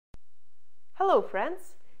Hello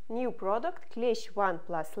friends! New product Klesch-1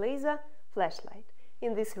 plus laser flashlight.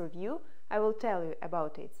 In this review I will tell you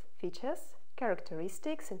about its features,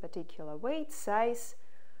 characteristics, in particular weight, size,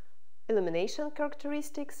 illumination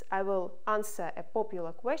characteristics. I will answer a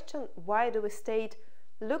popular question: why do we state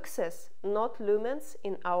luxes, not lumens,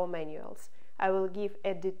 in our manuals? I will give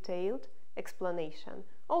a detailed explanation.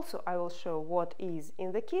 Also I will show what is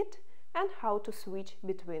in the kit and how to switch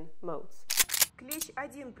between modes.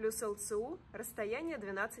 Klesch-1 плюс ЛЦУ, расстояние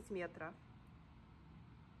 12 метров.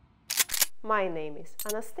 My name is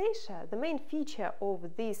Anastasia. The main feature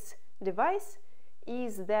of this device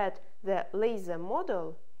is that the laser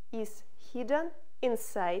model is hidden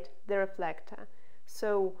inside the reflector.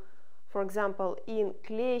 So, for example, in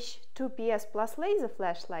Klesch 2PS plus laser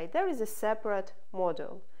flashlight there is a separate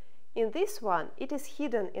model. In this one it is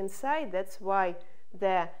hidden inside, that's why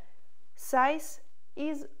the size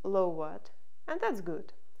is lowered. And that's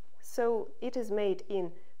good. So it is made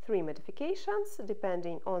in 3 modifications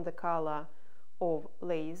depending on the color of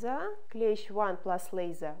laser. Klesch-1 plus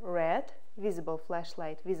laser red, visible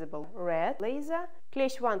flashlight, visible red laser.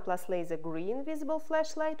 Klesch-1 plus laser green, visible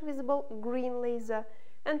flashlight, visible green laser.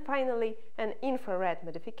 And finally an infrared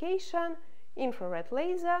modification, infrared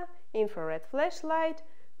laser, infrared flashlight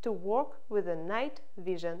to work with a night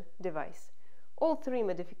vision device. All 3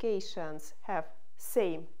 modifications have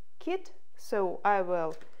same kit. So I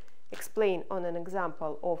will explain on an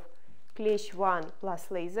example of Klesch-1 plus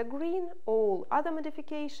laser green. All other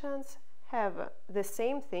modifications have the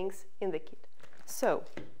same things in the kit. So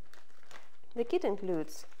the kit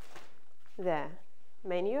includes the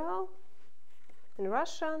manual in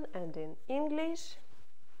Russian and in English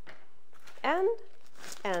and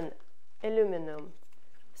an aluminum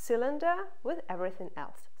cylinder with everything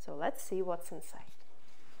else. So let's see what's inside.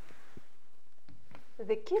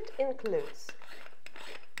 The kit includes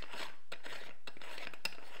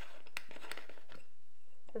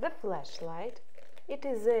the flashlight. It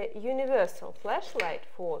is a universal flashlight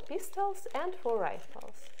for pistols and for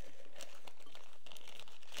rifles.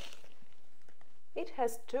 It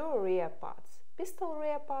has 2 rear parts, pistol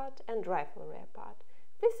rear part and rifle rear part.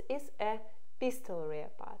 This is a pistol rear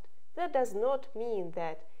part. That does not mean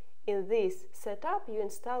that in this setup you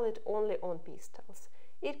install it only on pistols.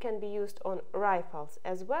 It can be used on rifles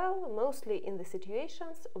as well, mostly in the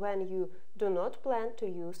situations when you do not plan to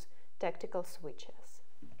use tactical switches.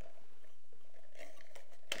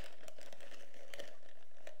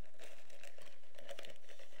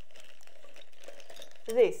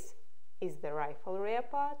 This is the rifle rear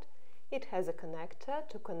part. It has a connector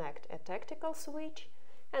to connect a tactical switch,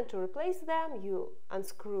 and to replace them you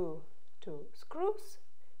unscrew 2 screws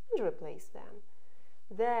and replace them.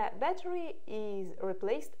 The battery is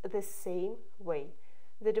replaced the same way.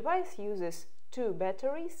 The device uses 2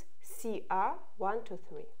 batteries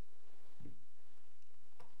CR123.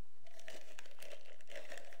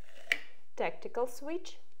 Tactical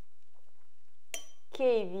switch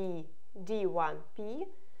KV-D1P,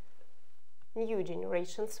 new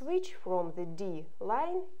generation switch from the D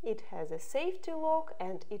line. It has a safety lock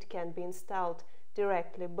and it can be installed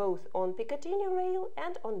directly both on Picatinny rail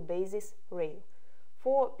and on basis rail.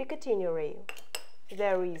 For Picatinny rail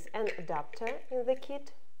there is an adapter in the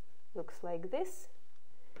kit, looks like this,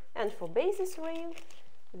 and for basis rail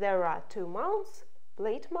there are 2 mounts,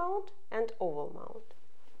 plate mount and oval mount.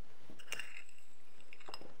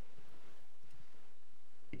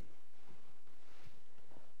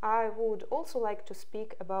 I would also like to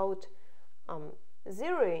speak about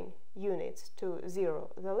zeroing units to zero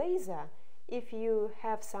the laser. If you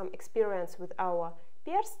have some experience with our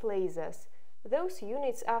pierced lasers, those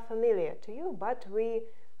units are familiar to you, but we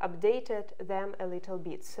updated them a little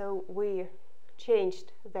bit. So we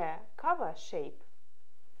changed the cover shape.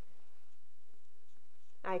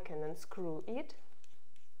 I can unscrew it.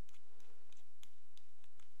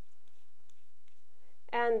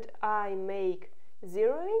 And I make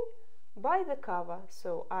zeroing by the cover.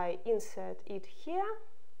 So I insert it here.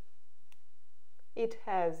 It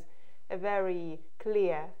has a very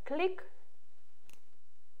clear click.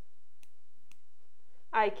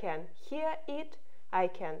 I can hear it, I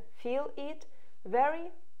can feel it,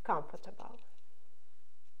 very comfortable.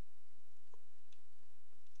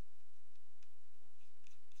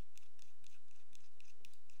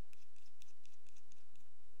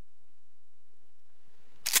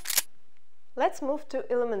 Let's move to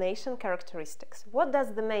illumination characteristics. What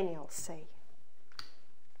does the manual say?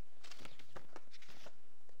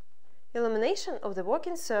 Illumination of the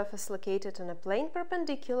working surface located on a plane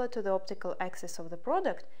perpendicular to the optical axis of the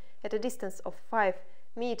product at a distance of 5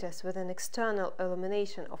 meters with an external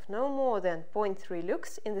illumination of no more than 0.3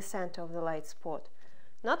 lux in the center of the light spot,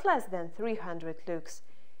 not less than 300 lux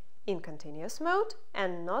in continuous mode,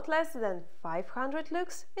 and not less than 500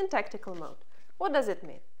 lux in tactical mode. What does it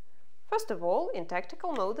mean? First of all, in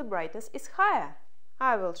tactical mode the brightness is higher.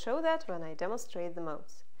 I will show that when I demonstrate the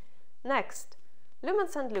modes. Next,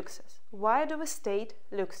 lumens and luxes. Why do we state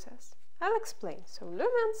luxes? I'll explain. So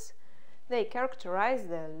lumens, they characterize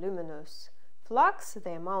the luminous flux,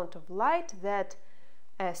 the amount of light that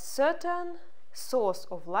a certain source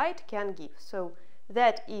of light can give. So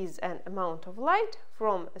that is an amount of light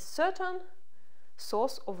from a certain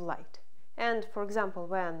source of light. And for example,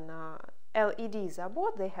 when LEDs are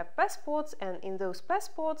bought, they have passports, and in those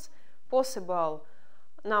passports possible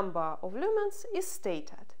number of lumens is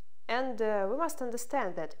stated. And we must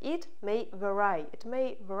understand that it may vary. It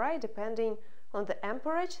may vary depending on the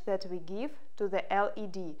amperage that we give to the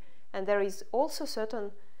LED. And there is also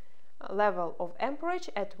certain level of amperage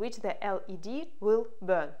at which the LED will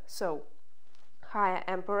burn. So higher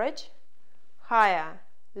amperage, higher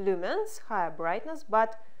lumens, higher brightness,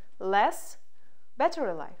 but less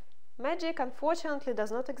battery life. Magic unfortunately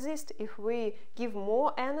does not exist. If we give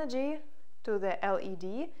more energy to the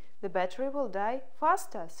LED, the battery will die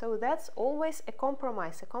faster. So that's always a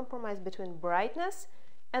compromise between brightness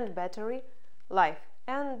and battery life.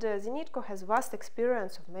 And ZenitCo has vast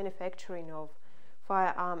experience of manufacturing of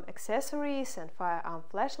firearm accessories and firearm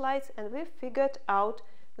flashlights, and we figured out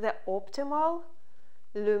the optimal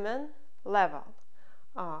lumen level.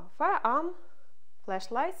 Firearm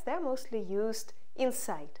flashlights, they're mostly used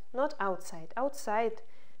inside, not outside. Outside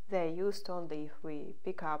they're used only if we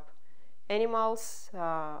pick up animals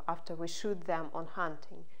after we shoot them on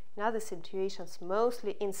hunting. In other situations,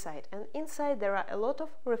 mostly inside. And inside there are a lot of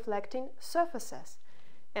reflecting surfaces.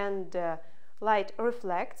 And light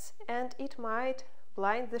reflects and it might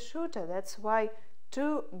blind the shooter. That's why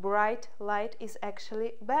too bright light is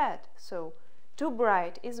actually bad. So too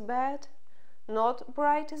bright is bad, not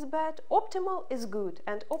bright is bad, optimal is good,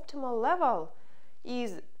 and optimal level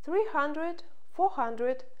is 300,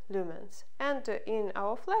 400 lumens. And in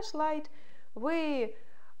our flashlight we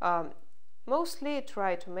mostly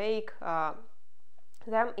try to make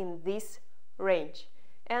them in this range.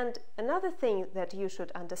 And another thing that you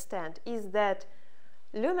should understand is that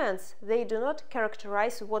lumens, they do not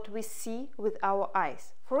characterize what we see with our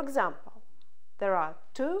eyes. For example, there are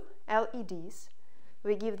two LEDs,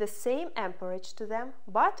 we give the same amperage to them,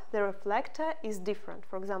 but the reflector is different.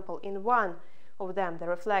 For example, in one of them the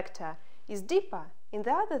reflector is deeper, in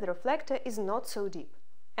the other the reflector is not so deep.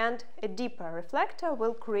 And a deeper reflector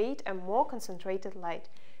will create a more concentrated light,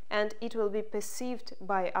 and it will be perceived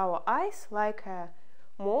by our eyes like a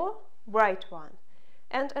more bright one.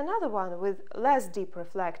 And another one with less deep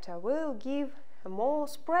reflector will give a more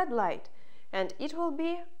spread light, and it will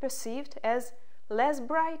be perceived as less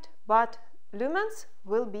bright, but lumens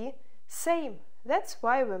will be same. That's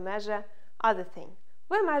why we measure other thing.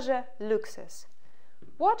 We measure luxes.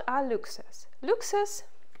 What are luxes? Luxes,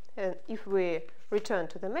 if we return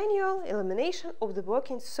to the manual, illumination of the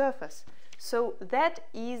working surface. So that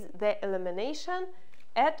is the illumination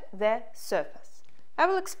at the surface. I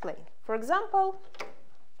will explain. For example,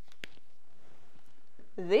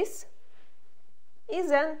 this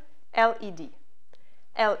is an LED.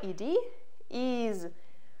 LED is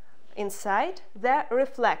inside the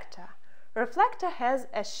reflector. Reflector has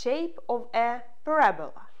a shape of a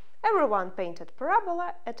parabola. Everyone painted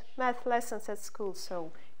parabola at math lessons at school,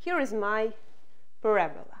 so here is my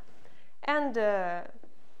parabola. And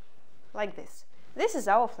like this. This is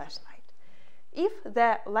our flashlight. If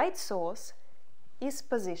the light source is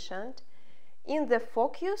positioned in the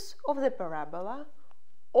focus of the parabola,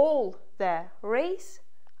 all the rays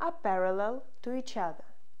are parallel to each other.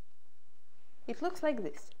 It looks like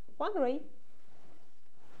this. One ray,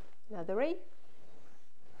 another ray,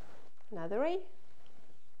 another ray,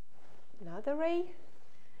 another ray.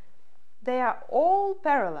 They are all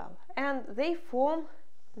parallel and they form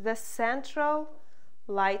the central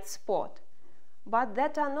light spot. But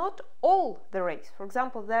that are not all the rays. For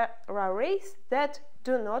example, there are rays that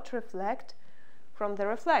do not reflect from the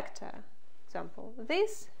reflector. For example,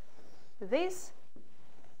 this,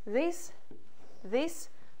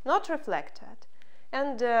 not reflected.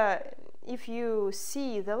 And if you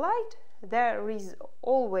see the light, there is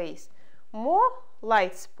always more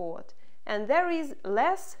light spot and there is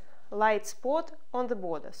less light spot on the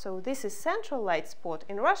border. So this is central light spot.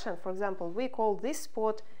 In Russian, for example, we call this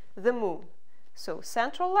spot the moon. So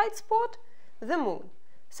central light spot, the moon.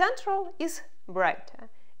 Central is brighter.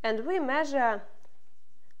 And we measure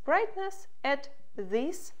brightness at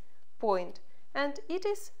this point. and it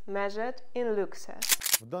is measured in luxes.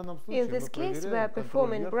 In this case, we are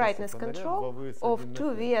performing brightness control of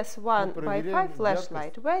 2VS1 by 5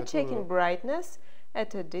 flashlight. We are checking brightness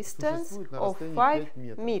at a distance of 5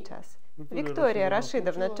 meters. Victoria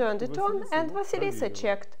Rashidovna turned it on and Vasilisa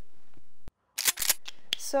checked.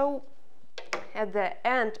 So, at the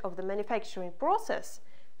end of the manufacturing process,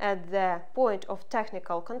 at the point of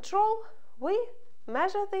technical control, we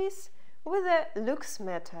measure this with a lux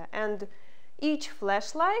meter, and each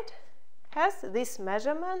flashlight has this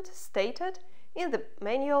measurement stated in the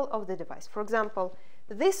manual of the device. For example,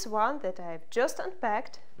 this one that I've just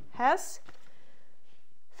unpacked has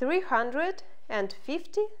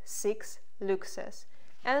 356 luxes,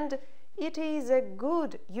 and it is a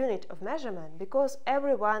good unit of measurement because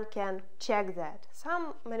everyone can check that.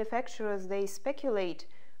 Some manufacturers, they speculate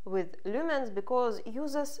with lumens because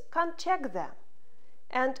users can't check them.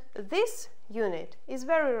 And this unit is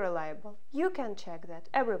very reliable. You can check that,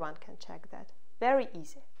 everyone can check that. Very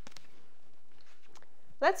easy.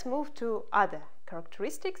 Let's move to other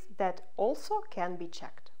characteristics that also can be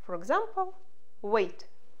checked. For example, weight.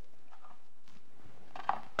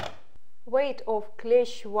 Weight of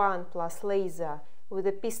Klesch-1 plus laser with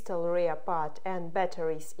a pistol rear part and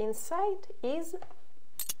batteries inside is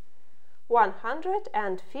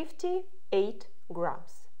 158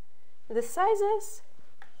 grams. The sizes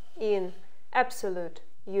in absolute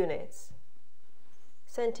units,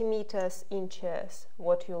 centimeters, inches,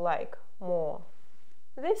 what you like more,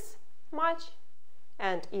 this much,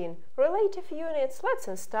 and in relative units, let's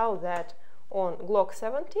install that on Glock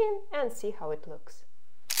 17 and see how it looks.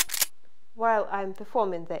 While I'm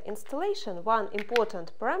performing the installation, one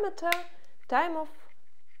important parameter, time of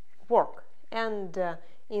work, and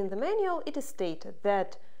in the manual it is stated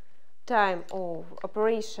that time of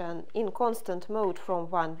operation in constant mode from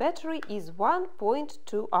one battery is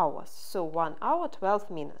 1.2 hours, so 1 hour 12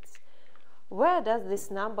 minutes. Where does this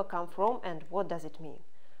number come from and what does it mean?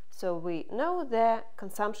 So we know the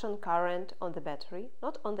consumption current on the battery,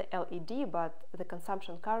 not on the LED, but the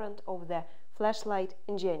consumption current of the flashlight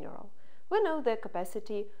in general. We know the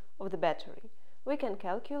capacity of the battery. We can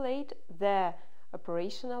calculate the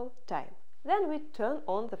operational time. Then we turn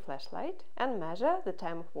on the flashlight and measure the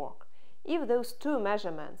time of work. If those two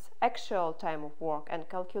measurements, actual time of work and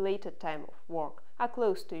calculated time of work, are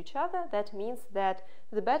close to each other, that means that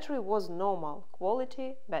the battery was normal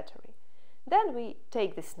quality battery. Then we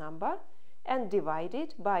take this number and divide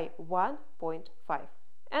it by 1.5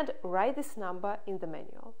 and write this number in the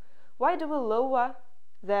manual. Why do we lower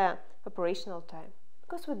the operational time?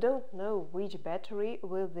 Because we don't know which battery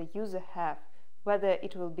will the user have, whether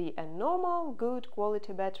it will be a normal, good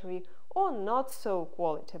quality battery or not so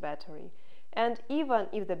quality battery. And even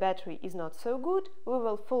if the battery is not so good, we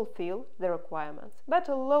will fulfill the requirements.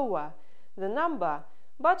 Better lower the number,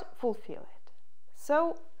 but fulfill it.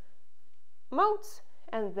 So, modes,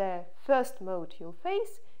 and the first mode you'll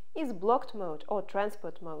face is blocked mode or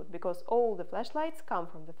transport mode, because all the flashlights come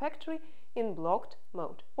from the factory in blocked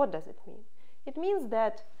mode. What does it mean? It means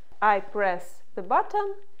that I press the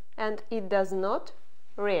button and it does not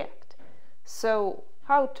react. So,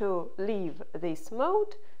 how to leave this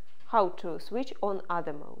mode, how to switch on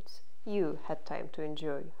other modes. You had time to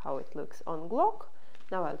enjoy how it looks on Glock.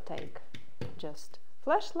 Now I'll take just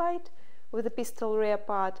flashlight with a pistol rear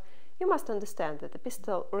part. You must understand that the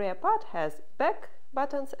pistol rear part has back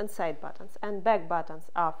buttons and side buttons, and back buttons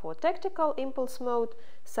are for tactical impulse mode,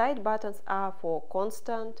 side buttons are for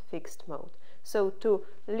constant fixed mode. So to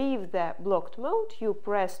leave the blocked mode, you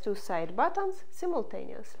press two side buttons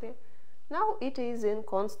simultaneously. Now it is in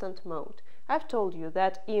constant mode. I've told you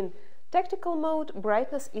that in tactical mode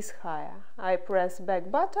brightness is higher. I press back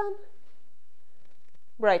button,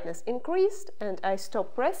 brightness increased, and I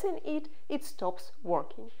stop pressing it, it stops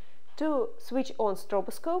working. To switch on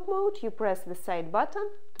stroboscope mode, you press the side button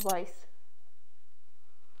twice.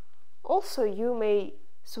 Also, you may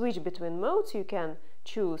switch between modes. You can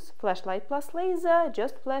choose flashlight plus laser,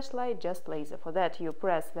 just flashlight, just laser. For that, you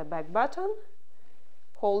press the back button,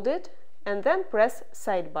 hold it, and then press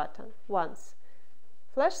side button once.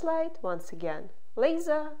 Flashlight, once again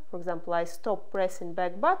laser. For example, I stop pressing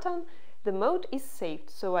back button, the mode is saved,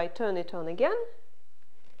 so I turn it on again,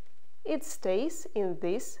 it stays in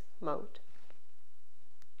this mode.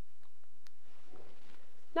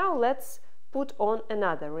 Now let's put on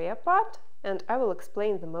another rear part and I will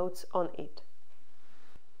explain the modes on it.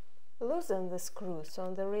 Loosen the screws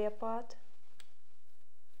on the rear part.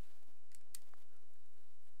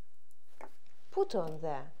 Put on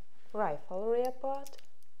the rifle rear part.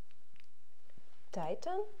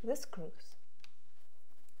 Tighten the screws.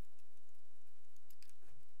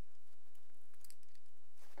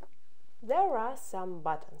 There are some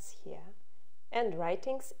buttons here and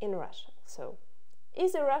writings in Russian. So,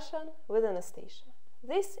 easy Russian with Anastasia.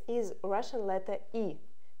 This is Russian letter E,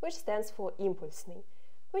 which stands for impulsny,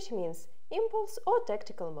 which means impulse or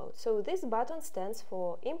tactical mode. So this button stands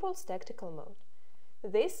for impulse tactical mode.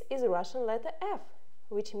 This is Russian letter F,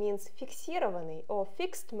 which means фиксированный or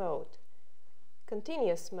fixed mode,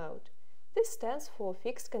 continuous mode. This stands for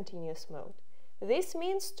fixed continuous mode. This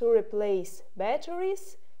means to replace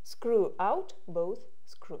batteries, screw out both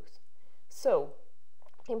screws. So,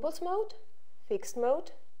 impulse mode, fixed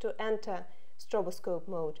mode. To enter stroboscope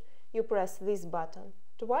mode, you press this button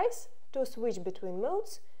twice. To switch between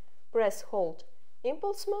modes, press hold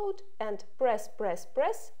impulse mode and press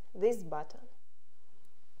this button.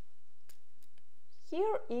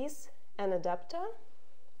 Here is an adapter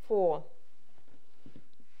for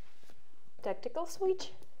tactical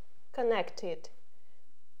switch, connected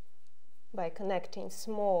by connecting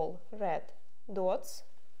small red dots.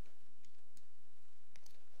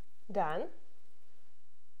 Done.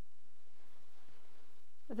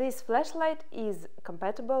 This flashlight is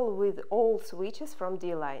compatible with all switches from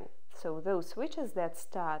D-line, so those switches that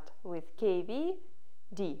start with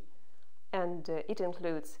KVD, and it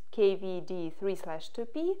includes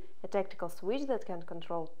KVD3/2P, a tactical switch that can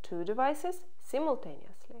control two devices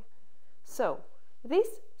simultaneously. So,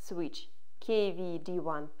 this switch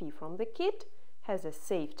KVD1P from the kit has a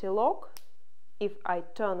safety lock. If I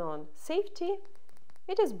turn on safety,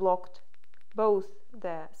 it is blocked, both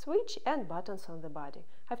the switch and buttons on the body.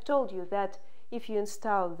 I've told you that if you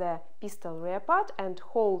install the pistol rear part and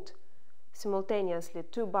hold simultaneously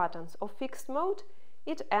two buttons of fixed mode,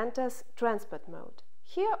 it enters transport mode.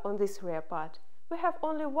 Here on this rear part, we have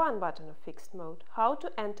only one button of fixed mode. How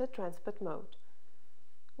to enter transport mode?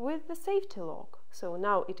 With the safety lock. So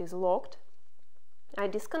now it is locked. I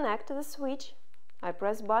disconnect the switch, I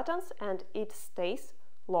press buttons and it stays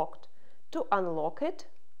locked. To unlock it,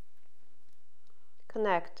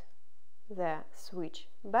 connect the switch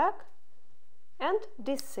back and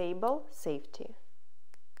disable safety.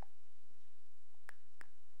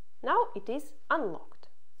 Now it is unlocked.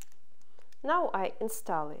 Now I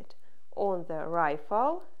install it on the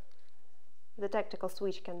rifle. The tactical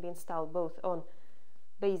switch can be installed both on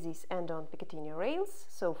bases and on Picatinny rails.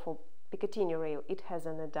 So for Picatinny rail it has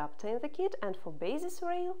an adapter in the kit, and for basis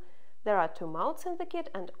rail there are two mounts in the kit,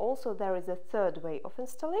 and also there is a third way of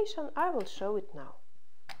installation. I will show it now.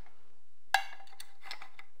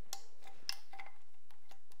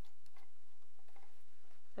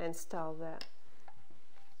 Install the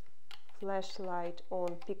flashlight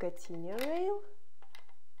on Picatinny rail,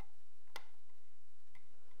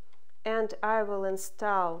 and I will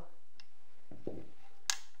install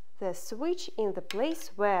the switch in the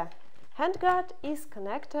place where handguard is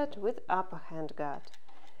connected with upper handguard.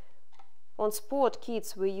 On sport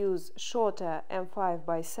kits we use shorter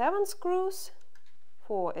M5/7 screws.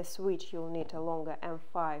 For a switch you'll need a longer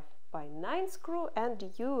M5/9 screw,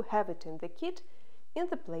 and you have it in the kit in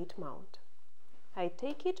the plate mount. I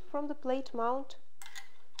take it from the plate mount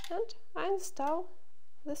and I install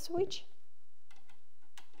the switch.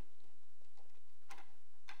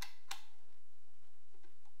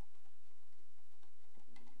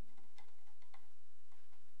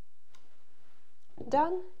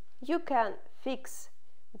 Done. You can fix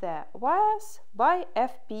the wires by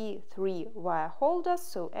FP3 wire holders.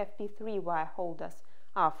 So FP3 wire holders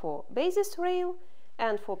are for basis rail,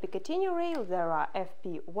 and for Picatinny rail there are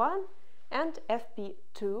FP1 and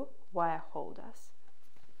FP2 wire holders.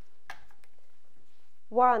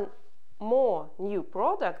 One more new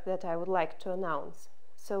product that I would like to announce.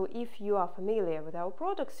 So if you are familiar with our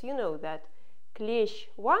products, you know that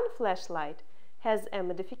Klesch-1 flashlight has a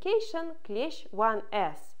modification,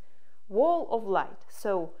 Klesch-1S, wall of light.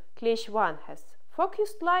 So Klesch-1 has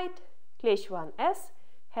focused light, Klesch-1S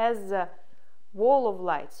has a wall of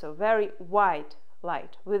light, so very wide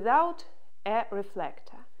light without a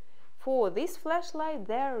reflector. For this flashlight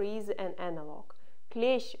there is an analog,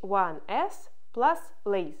 Klesch-1S plus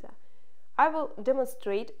laser. I will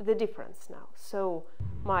demonstrate the difference now. So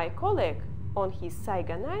my colleague on his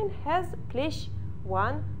Saiga 9 has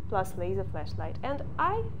Klesch-1 plus laser flashlight, and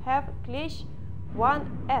I have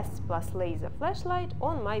Klesch-1S plus laser flashlight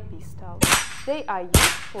on my pistol. They are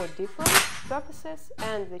used for different purposes,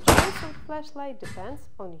 and the choice of flashlight depends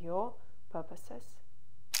on your purposes.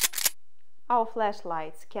 Our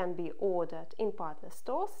flashlights can be ordered in partner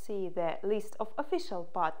stores. See the list of official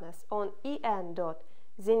partners on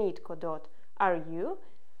en.zenitco.ru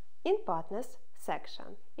in partners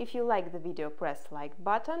section. If you like the video, press like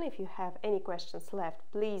button. If you have any questions left,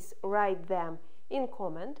 please write them in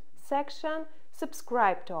comment section.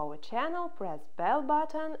 subscribe to our channel, press bell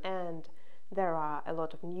button, and there are a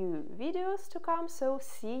lot of new videos to come, so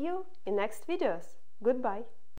see you in next videos. Goodbye!